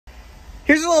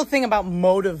Here's a little thing about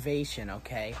motivation,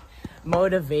 okay?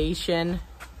 Motivation,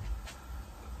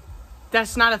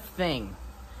 that's not a thing,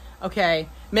 okay?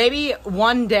 Maybe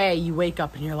one day you wake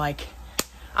up and you're like,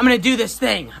 I'm gonna do this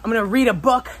thing. I'm gonna read a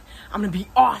book. I'm gonna be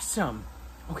awesome,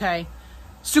 okay?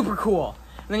 Super cool.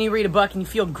 And then you read a book and you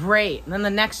feel great. And then the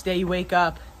next day you wake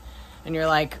up and you're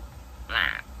like,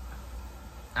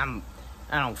 I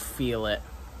don't feel it.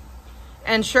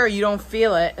 And sure, you don't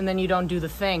feel it, and then you don't do the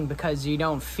thing because you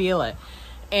don't feel it.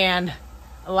 And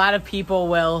a lot of people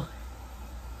will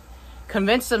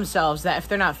convince themselves that if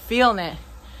they're not feeling it,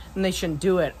 then they shouldn't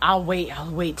do it. I'll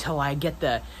wait till I get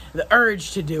the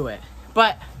urge to do it.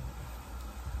 But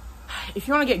if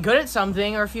you want to get good at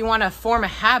something, or if you want to form a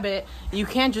habit, you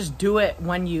can't just do it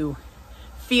when you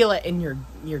feel it in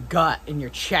your gut, in your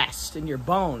chest, in your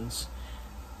bones.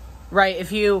 Right?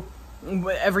 If you,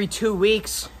 every 2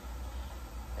 weeks,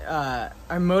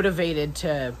 are motivated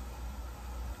to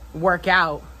work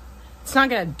out, it's not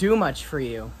going to do much for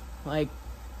you. Like,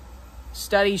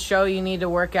 studies show you need to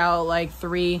work out like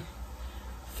three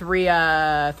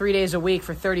days a week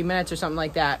for 30 minutes or something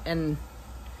like that, and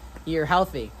you're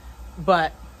healthy.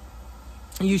 But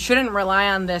you shouldn't rely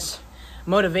on this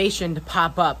motivation to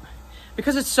pop up,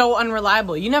 because it's so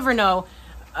unreliable. You never know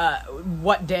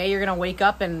what day you're going to wake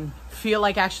up and feel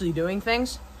like actually doing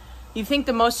things. You think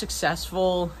the most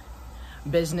successful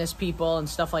business people and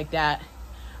stuff like that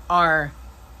are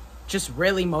just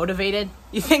really motivated?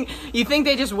 You think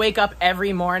they just wake up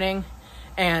every morning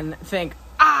and think,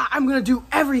 I'm going to do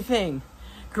everything?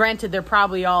 Granted, they're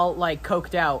probably all like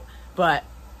coked out, but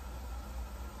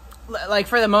like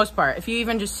for the most part, if you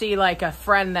even just see like a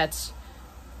friend that's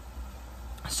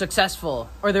successful,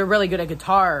 or they're really good at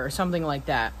guitar or something like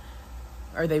that,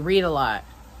 or they read a lot,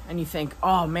 and you think,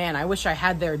 oh man, I wish I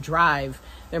had their drive,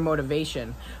 their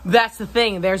motivation. That's the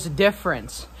thing, there's a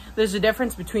difference. There's a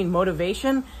difference between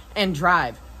motivation and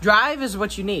drive. Drive is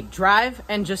what you need. Drive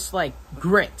and just like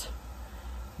grit.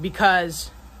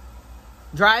 Because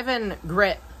drive and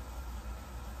grit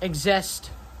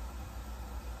exist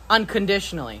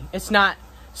unconditionally. It's not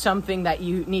something that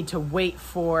you need to wait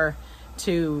for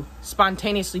to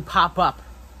spontaneously pop up.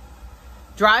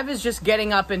 Drive is just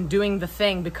getting up and doing the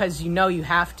thing because you know you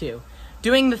have to.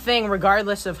 Doing the thing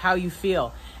regardless of how you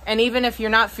feel. And even if you're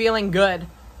not feeling good,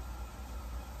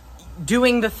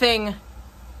 doing the thing,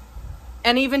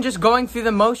 and even just going through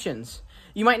the motions.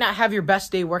 You might not have your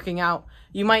best day working out.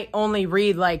 You might only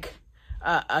read like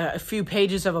a few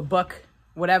pages of a book,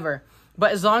 whatever.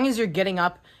 But as long as you're getting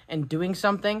up and doing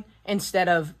something instead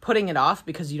of putting it off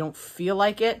because you don't feel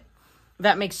like it,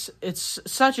 that makes it's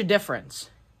such a difference.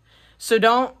 So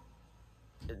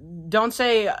don't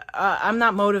say, I'm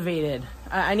not motivated.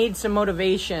 I need some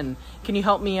motivation. Can you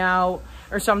help me out?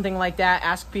 Or something like that.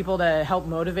 Ask people to help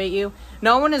motivate you.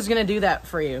 No one is going to do that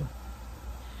for you.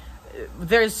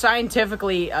 There's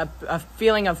scientifically a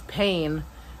feeling of pain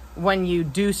when you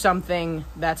do something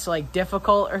that's like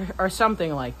difficult or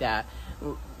something like that.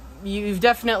 You've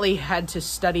definitely had to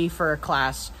study for a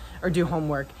class or do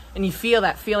homework, and you feel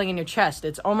that feeling in your chest.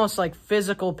 It's almost like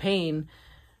physical pain,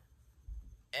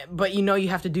 but you know you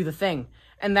have to do the thing.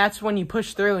 And that's when you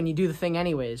push through and you do the thing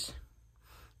anyways.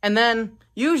 And then,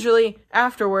 usually,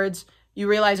 afterwards, you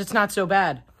realize it's not so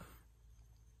bad.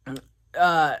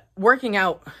 Working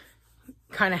out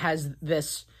kind of has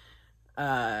this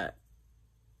kind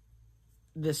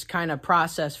of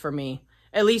process for me,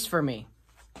 at least for me,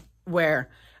 where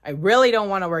I really don't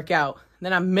want to work out.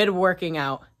 Then I'm mid-working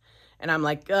out, and I'm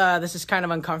like, this is kind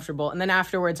of uncomfortable. And then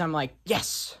afterwards, I'm like,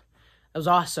 yes, that was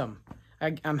awesome.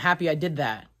 I'm happy I did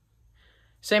that.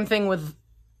 Same thing with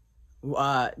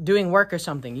doing work or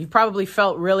something. You probably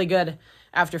felt really good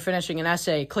after finishing an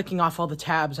essay, clicking off all the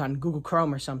tabs on Google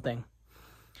Chrome or something.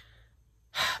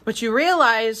 But you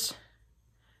realize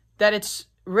that it's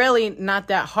really not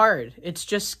that hard. It's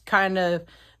just kind of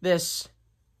this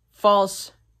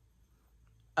false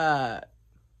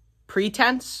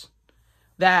pretense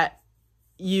that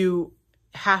you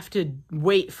have to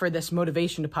wait for this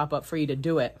motivation to pop up for you to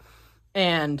do it.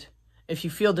 And if you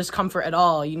feel discomfort at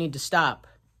all, you need to stop.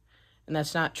 And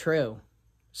that's not true.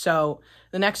 So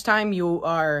the next time you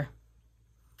are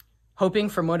hoping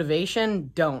for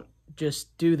motivation, don't.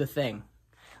 Just do the thing.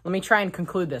 Let me try and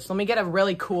conclude this. Let me get a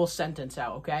really cool sentence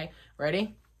out, okay?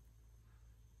 Ready?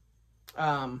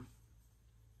 I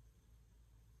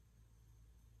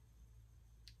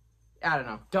don't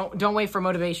know. Don't wait for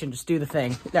motivation. Just do the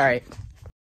thing. All right.